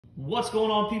What's going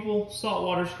on, people?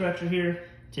 Saltwater Scratcher here.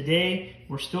 Today,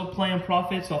 we're still playing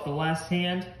profits off the last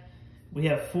hand. We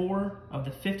have 4 of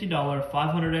the $50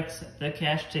 500X The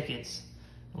Cash tickets.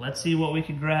 Let's see what we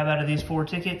can grab out of these 4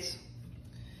 tickets.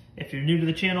 If you're new to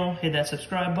the channel, hit that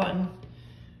subscribe button.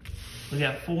 We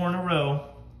got 4 in a row,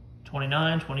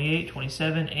 29, 28,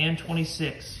 27, and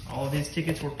 26. All of these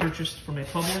tickets were purchased from a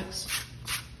Publix.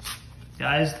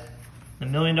 Guys, the $1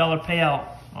 million payout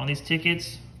on these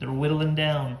tickets, they're whittling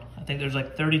down. I think there's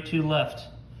like 32 left.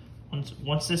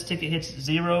 Once this ticket hits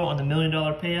 0 on the $1 million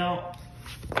payout,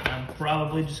 I'm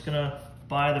probably just gonna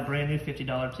buy the brand new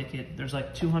 $50 ticket. There's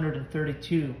like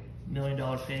 $232 million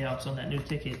payouts on that new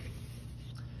ticket.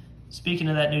 Speaking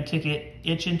of that new ticket,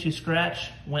 Itching to Scratch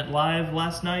went live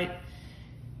last night.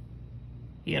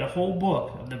 He had a whole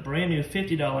book of the brand new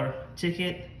 $50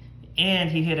 ticket,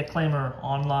 and he hit a claimer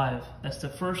on live. That's the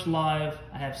first live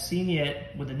I have seen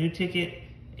yet with a new ticket,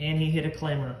 and he hit a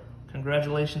claimer.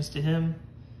 Congratulations to him.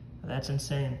 That's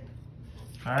insane.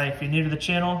 All right, if you're new to the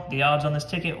channel, the odds on this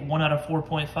ticket, 1 out of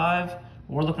 4.5.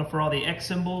 We're looking for all the X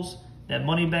symbols. That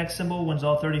money back symbol wins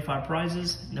all 35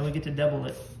 prizes, and then we get to double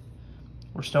it.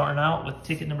 We're starting out with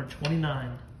ticket number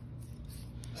 29.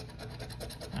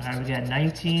 All right, we got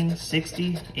 19,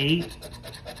 60, 8,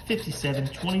 57,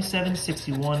 27,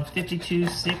 61, 52,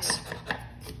 6,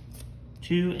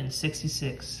 2, and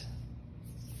 66.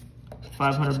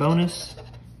 500 bonus,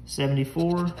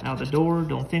 74, out the door,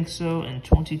 don't think so, and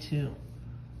 22.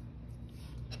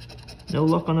 No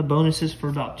luck on the bonuses for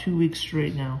about 2 weeks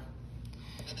straight now.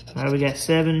 All right, we got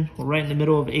 7. We're right in the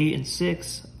middle of 8 and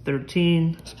 6,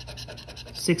 13,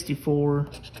 64,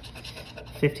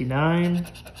 59,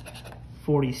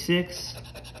 46,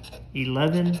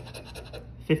 11,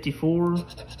 54,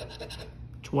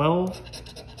 12,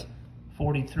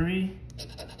 43,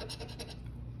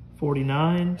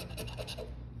 49,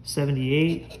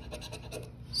 78,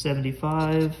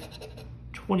 75,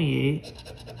 28,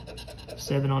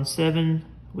 7 on 7.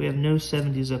 We have no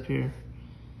 70s up here.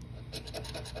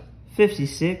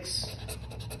 56,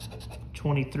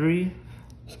 23,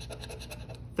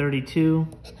 32,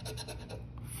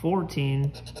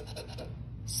 14,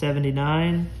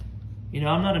 79. You know,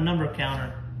 I'm not a number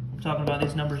counter. I'm talking about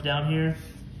these numbers down here.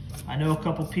 I know a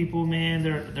couple people, man,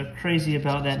 they're crazy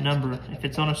about that number. If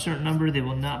it's on a certain number, they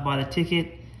will not buy the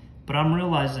ticket. But I'm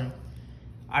realizing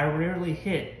I rarely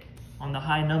hit on the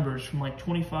high numbers from like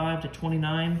 25 to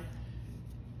 29.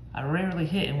 I rarely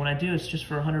hit, and when I do, it's just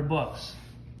for 100 bucks.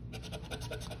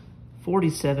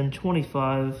 47,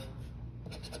 25.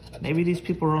 Maybe these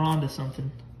people are onto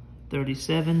something.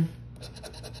 37,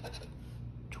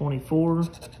 24,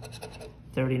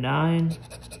 39,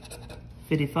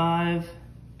 55,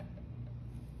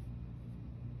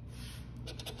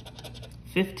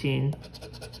 15,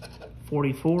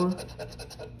 44,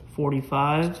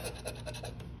 45,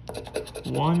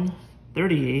 1,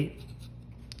 38,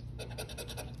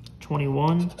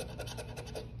 21,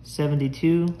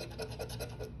 72,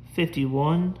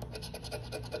 51,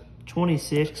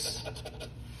 26.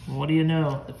 And what do you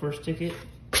know? The first ticket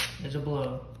is a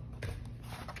blow.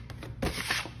 All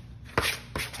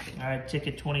right,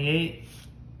 ticket 28.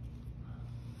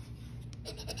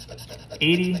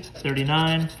 80,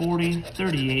 39, 40,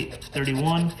 38,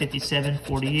 31, 57,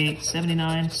 48,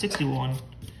 79, 61,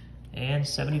 and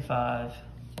 75.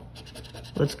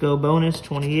 Let's go bonus,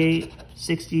 28,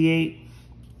 68.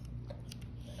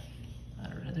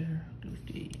 I'd rather go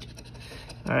 8.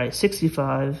 All right,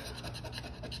 65,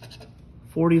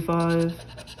 45,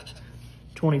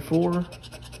 24,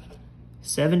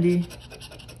 70.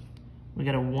 We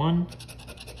got a 1,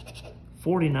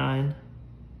 49,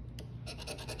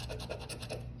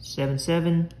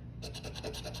 77,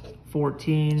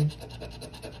 14,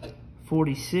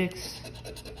 46,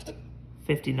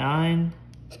 59.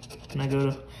 Can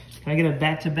I get a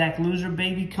back-to-back loser,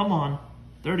 baby? Come on.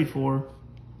 34,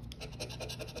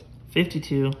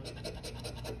 52,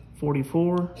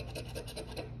 44,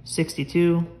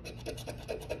 62,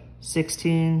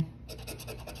 16,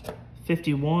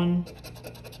 51,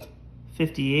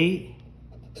 58,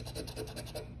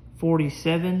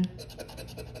 47,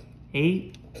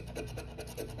 8,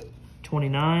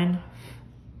 29,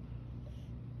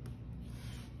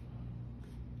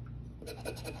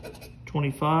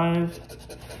 25,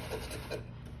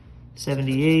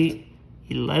 78,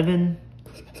 11,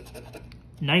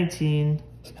 19,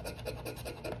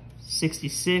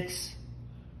 66,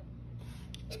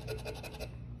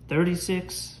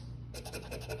 36,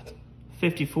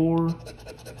 54,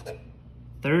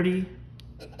 30,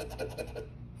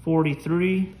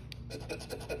 43,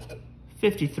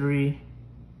 53,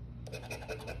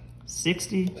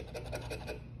 60,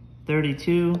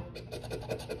 32,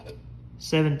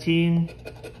 17,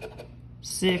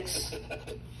 6,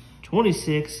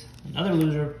 26. Another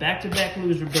loser. Back-to-back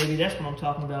loser, baby. That's what I'm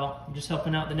talking about. I'm just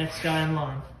helping out the next guy in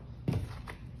line.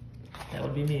 That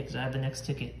would be me because I have the next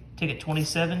ticket. Ticket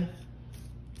 27.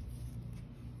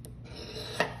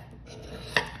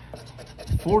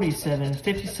 47,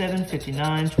 57,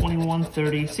 59, 21,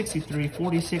 30, 63,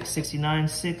 46, 69,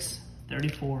 6,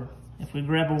 34. If we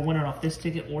grab a winner off this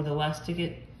ticket or the last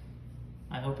ticket,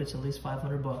 I hope it's at least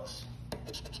 500 bucks.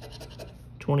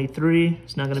 23,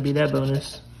 it's not gonna be that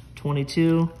bonus.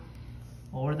 22,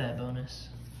 or that bonus.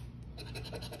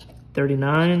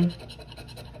 39,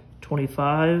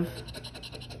 25,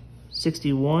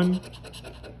 61,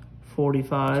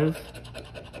 45,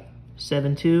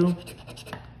 72,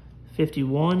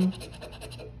 51,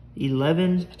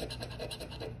 11,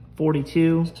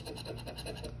 42,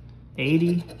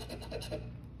 80,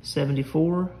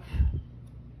 74,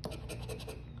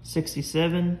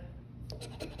 67,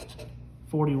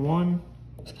 41,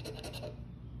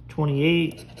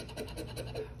 28,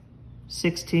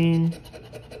 16,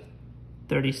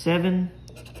 37,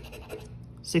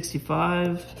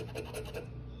 65,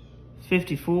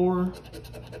 54,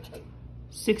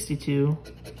 62,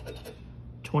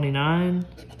 29.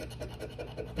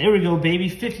 There we go, baby.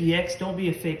 50x. Don't be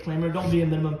a fake claimer. Don't be a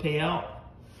minimum payout.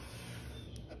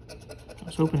 I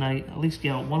was hoping I at least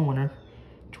get out one winner.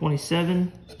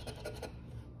 27,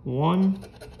 1,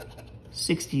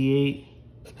 68,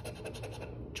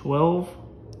 12,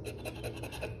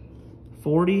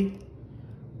 40,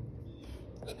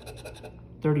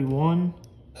 31,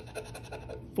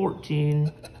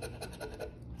 14,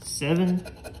 7,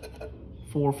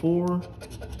 4,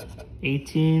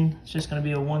 18. It's just going to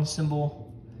be a one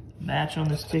symbol match on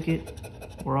this ticket.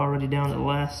 We're already down to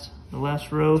the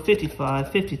last row.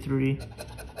 55, 53,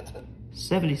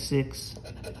 76,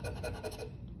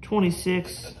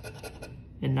 26,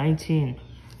 and 19.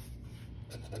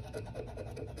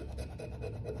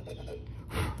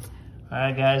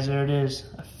 Alright guys, there it is.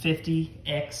 A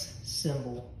 50x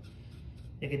symbol.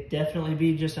 It could definitely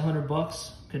be just 100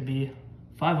 bucks. Could be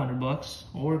 500 bucks.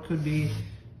 Or it could be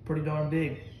pretty darn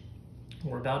big.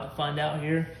 We're about to find out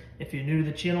here. If you're new to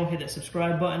the channel, hit that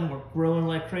subscribe button. We're growing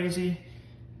like crazy.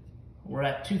 We're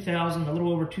at 2,000, a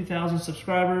little over 2,000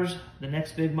 subscribers. The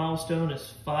next big milestone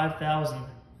is 5,000.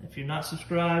 If you're not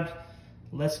subscribed,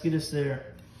 let's get us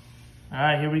there. All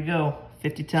right, here we go.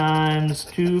 50 times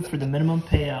 2 for the minimum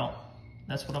payout.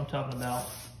 That's what I'm talking about.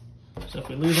 So if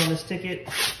we lose on this ticket,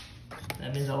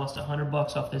 that means I lost 100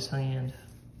 bucks off this hand.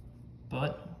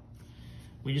 But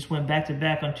we just went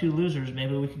back-to-back on 2 losers.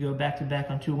 Maybe we could go back-to-back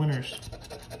on 2 winners.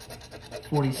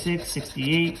 46,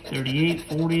 68, 38,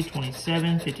 40,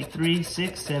 27, 53,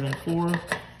 6, 7, 4,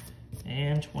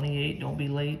 and 28. Don't be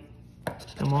late.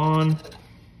 Come on.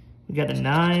 We got a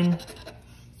 9,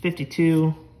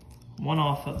 52, 1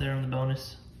 off up there on the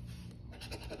bonus.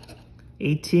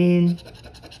 18,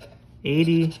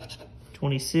 80,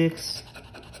 26,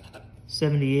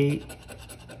 78,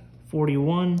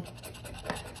 41,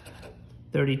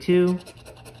 32,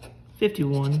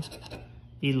 51,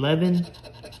 11,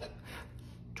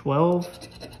 12,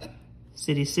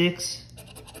 City 6,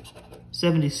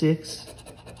 76,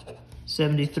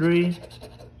 73,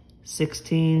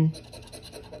 16,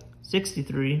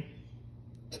 63,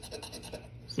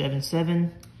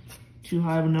 77, too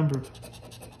high of a number.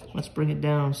 Let's bring it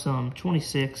down some.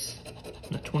 26,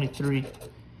 not 23,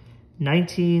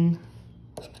 19,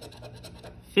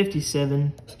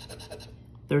 57,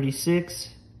 36,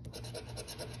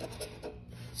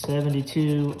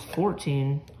 72,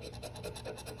 14,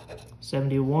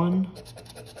 71,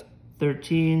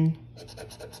 13,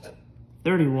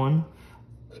 31,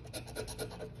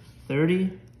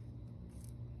 30,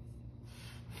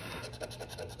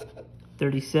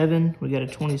 37, we got a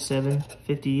 27,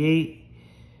 58,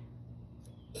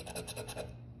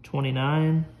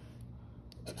 29,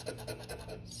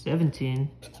 17,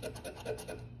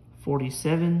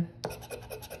 47,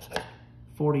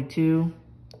 42,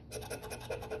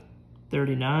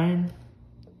 39,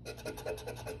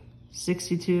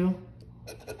 62,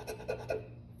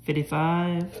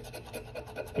 55.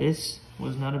 This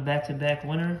was not a back-to-back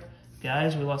winner.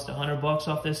 Guys, we lost 100 bucks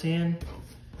off this hand.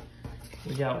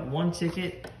 We got 1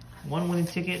 ticket, 1 winning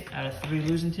ticket out of 3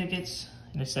 losing tickets.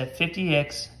 And it said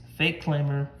 50x fake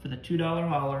claimer for the $2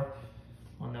 hauler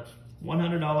on the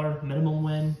 $100 minimum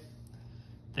win.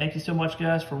 Thank you so much,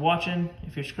 guys, for watching.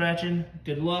 If you're scratching,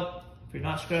 good luck. If you're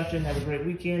not scratching, have a great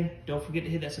weekend. Don't forget to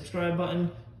hit that subscribe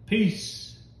button.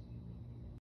 Peace.